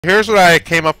Here's what I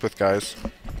came up with, guys.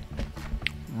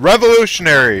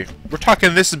 Revolutionary. We're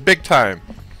talking, this is big time.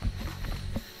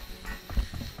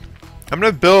 I'm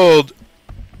gonna build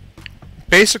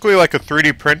basically like a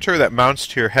 3D printer that mounts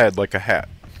to your head like a hat.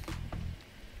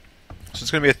 So it's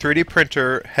gonna be a 3D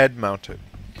printer head mounted.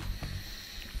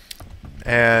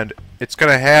 And it's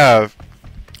gonna have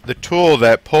the tool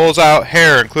that pulls out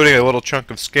hair, including a little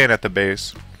chunk of skin at the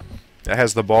base that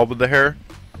has the bulb of the hair.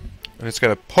 And it's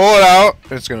gonna pull it out,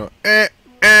 and it's gonna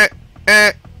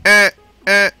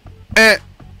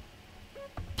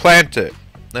plant it.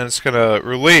 Then it's gonna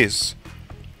release.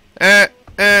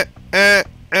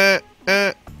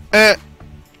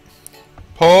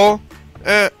 Pull.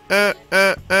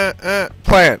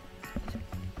 Plant.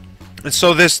 And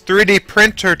so this 3D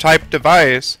printer type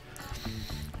device,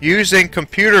 using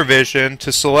computer vision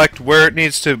to select where it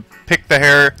needs to pick the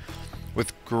hair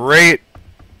with great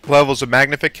levels of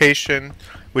magnification,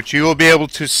 which you will be able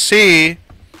to see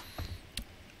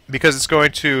because it's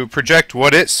going to project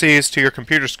what it sees to your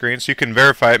computer screen so you can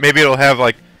verify it. Maybe it'll have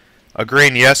like a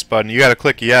green yes button. You gotta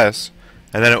click yes,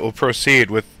 and then it will proceed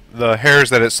with the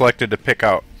hairs that it selected to pick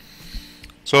out.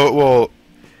 So it will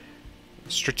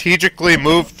strategically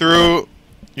move through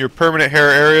your permanent hair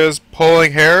areas,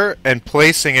 pulling hair and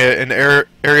placing it in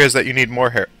areas that you need more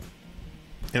hair.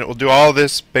 And it will do all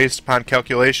this based upon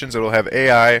calculations. It will have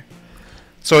AI.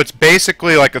 So it's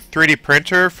basically like a 3D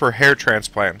printer for hair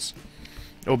transplants.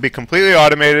 It will be completely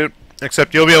automated,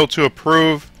 except you'll be able to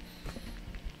approve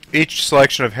each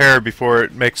selection of hair before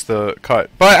it makes the cut.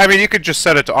 But, I mean, you could just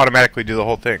set it to automatically do the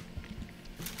whole thing.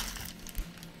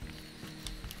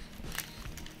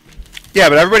 Yeah,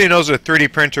 but everybody knows what a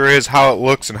 3D printer is, how it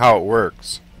looks, and how it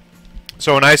works.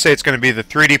 So when I say it's going to be the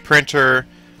 3D printer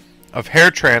of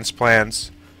hair transplants,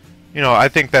 you know, I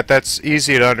think that that's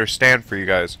easy to understand for you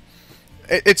guys.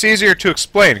 It's easier to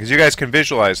explain because you guys can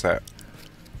visualize that.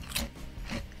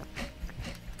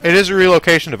 It is a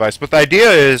relocation device, but the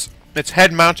idea is it's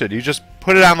head mounted. You just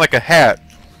put it on like a hat,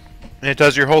 and it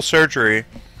does your whole surgery.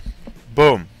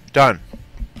 Boom. Done.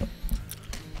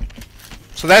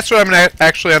 So that's what I'm going to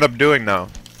actually end up doing now.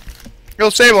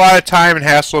 It'll save a lot of time and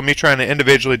hassle of me trying to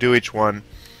individually do each one.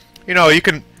 You know, you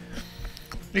can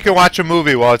watch a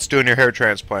movie while it's doing your hair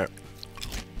transplant.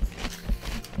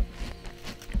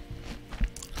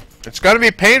 It's going to be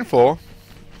painful,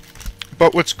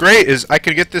 but what's great is I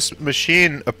can get this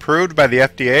machine approved by the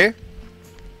FDA,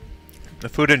 the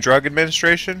Food and Drug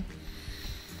Administration,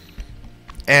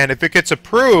 and if it gets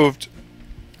approved,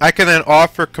 I can then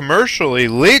offer commercially,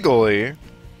 legally,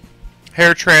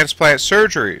 hair transplant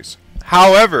surgeries.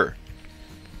 However,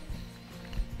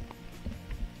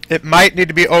 it might need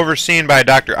to be overseen by a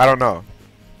doctor. I don't know.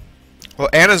 Well,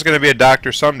 Anna's going to be a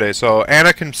doctor someday, so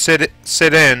Anna can sit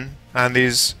in on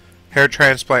these hair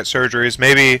transplant surgeries.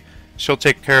 Maybe she'll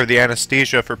take care of the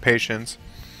anesthesia for patients.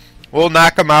 We'll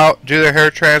knock them out, do their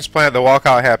hair transplant, they'll walk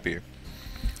out happy.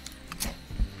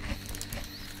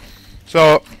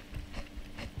 So,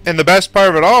 and the best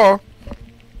part of it all,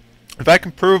 if I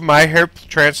can prove my hair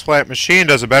transplant machine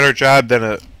does a better job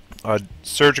than a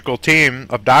surgical team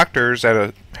of doctors at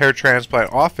a hair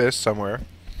transplant office somewhere,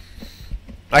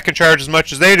 I can charge as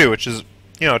much as they do, which is,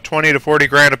 you know, 20 to 40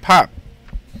 grand a pop.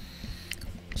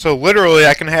 So literally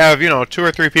I can have, you know, 2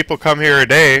 or 3 people come here a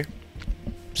day,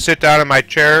 sit down in my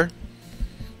chair,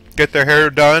 get their hair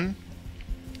done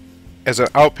as an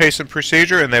outpatient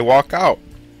procedure, and they walk out.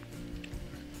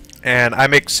 And I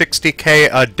make $60K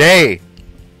a day.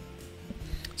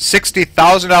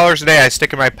 $60,000 a day I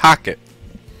stick in my pocket.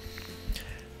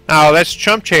 Now that's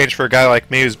chump change for a guy like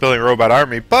me who's building a robot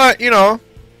army, but you know,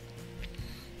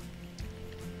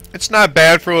 it's not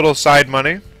bad for a little side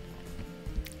money.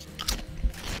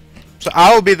 So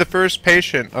I will be the first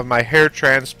patient of my hair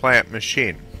transplant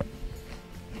machine.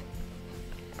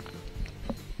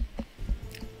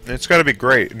 And it's going to be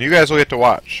great, and you guys will get to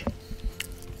watch.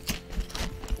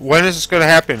 When is this going to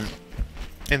happen?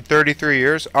 In 33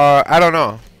 years? I don't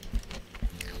know.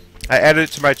 I added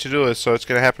it to my to-do list, so it's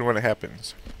going to happen when it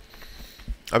happens.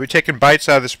 I'll be taking bites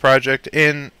out of this project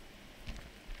in,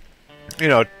 you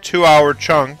know, 2-hour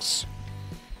chunks.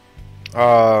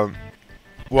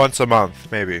 Once a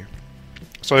month, maybe.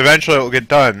 So eventually it will get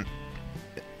done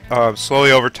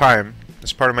slowly over time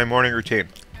as part of my morning routine.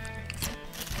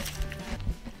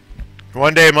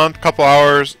 One day a month, couple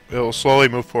hours, it will slowly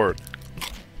move forward.